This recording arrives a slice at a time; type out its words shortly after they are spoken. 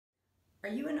Are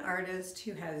you an artist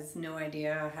who has no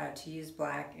idea how to use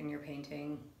black in your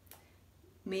painting?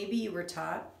 Maybe you were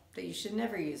taught that you should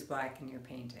never use black in your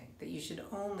painting, that you should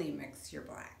only mix your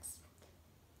blacks.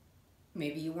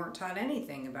 Maybe you weren't taught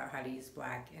anything about how to use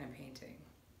black in a painting.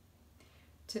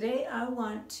 Today I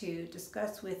want to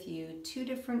discuss with you two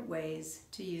different ways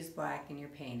to use black in your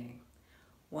painting.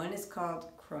 One is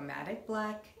called chromatic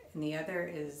black and the other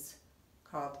is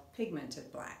called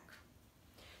pigmented black.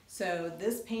 So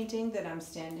this painting that I'm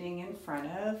standing in front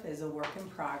of is a work in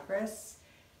progress.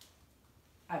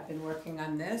 I've been working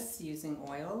on this using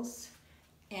oils,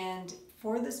 and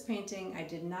for this painting I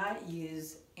did not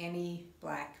use any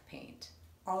black paint.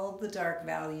 All the dark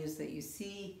values that you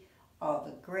see, all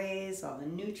the grays, all the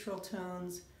neutral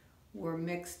tones were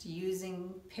mixed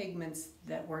using pigments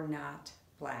that were not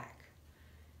black.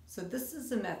 So this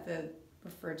is a method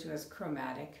referred to as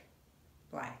chromatic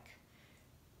black.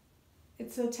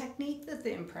 It's a technique that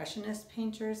the Impressionist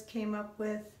painters came up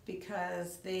with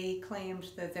because they claimed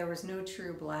that there was no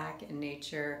true black in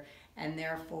nature and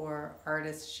therefore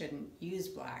artists shouldn't use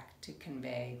black to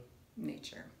convey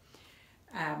nature.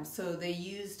 So they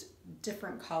used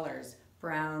different colors,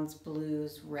 browns,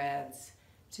 blues, reds,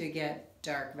 to get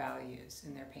dark values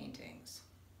in their paintings.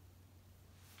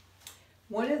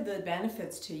 One of the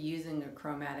benefits to using a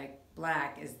chromatic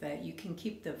black is that you can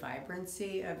keep the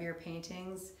vibrancy of your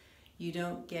paintings. You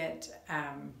don't get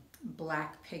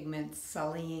black pigment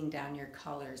sullying down your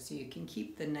colors, so you can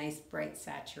keep the nice bright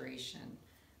saturation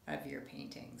of your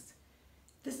paintings.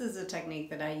 This is a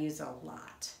technique that I use a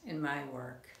lot in my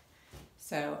work,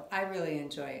 so I really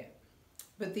enjoy it.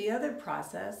 But the other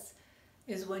process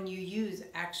is when you use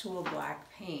actual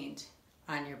black paint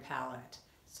on your palette.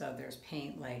 So there's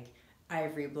paint like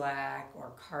ivory black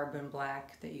or carbon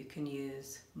black that you can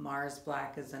use. Mars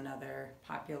black is another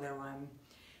popular one.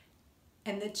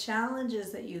 And the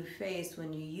challenges that you face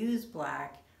when you use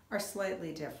black are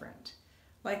slightly different.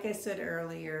 Like I said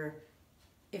earlier,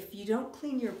 if you don't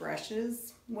clean your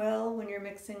brushes well when you're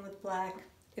mixing with black,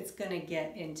 it's going to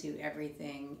get into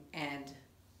everything and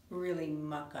really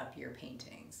muck up your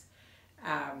paintings.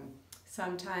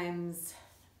 Sometimes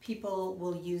people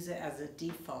will use it as a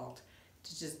default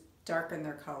to just darken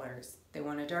their colors. They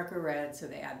want a darker red, so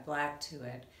they add black to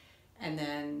it. And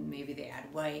then maybe they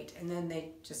add white, and then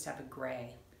they just have a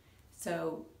gray.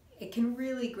 So it can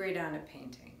really grade on a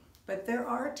painting. But there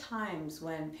are times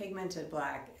when pigmented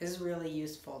black is really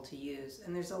useful to use,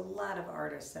 and there's a lot of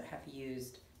artists that have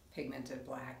used pigmented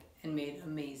black and made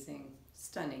amazing,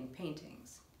 stunning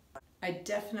paintings. I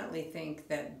definitely think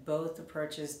that both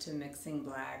approaches to mixing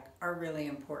black are really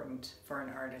important for an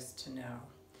artist to know.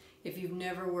 If you've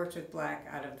never worked with black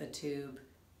out of the tube,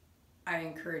 I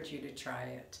encourage you to try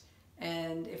it.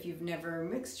 And if you've never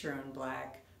mixed your own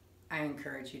black, I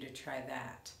encourage you to try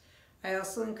that. I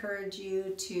also encourage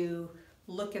you to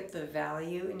look at the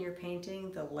value in your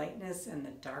painting, the lightness and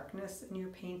the darkness in your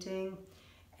painting,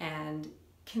 and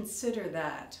consider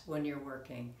that when you're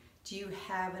working. Do you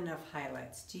have enough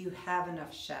highlights? Do you have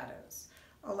enough shadows?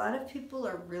 A lot of people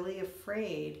are really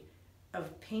afraid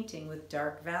of painting with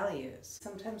dark values.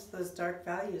 Sometimes those dark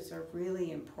values are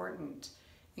really important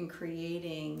in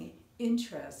creating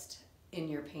interest in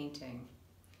your painting.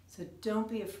 So don't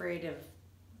be afraid of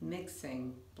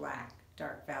mixing black,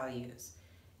 dark values.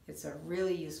 It's a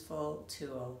really useful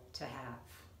tool to have.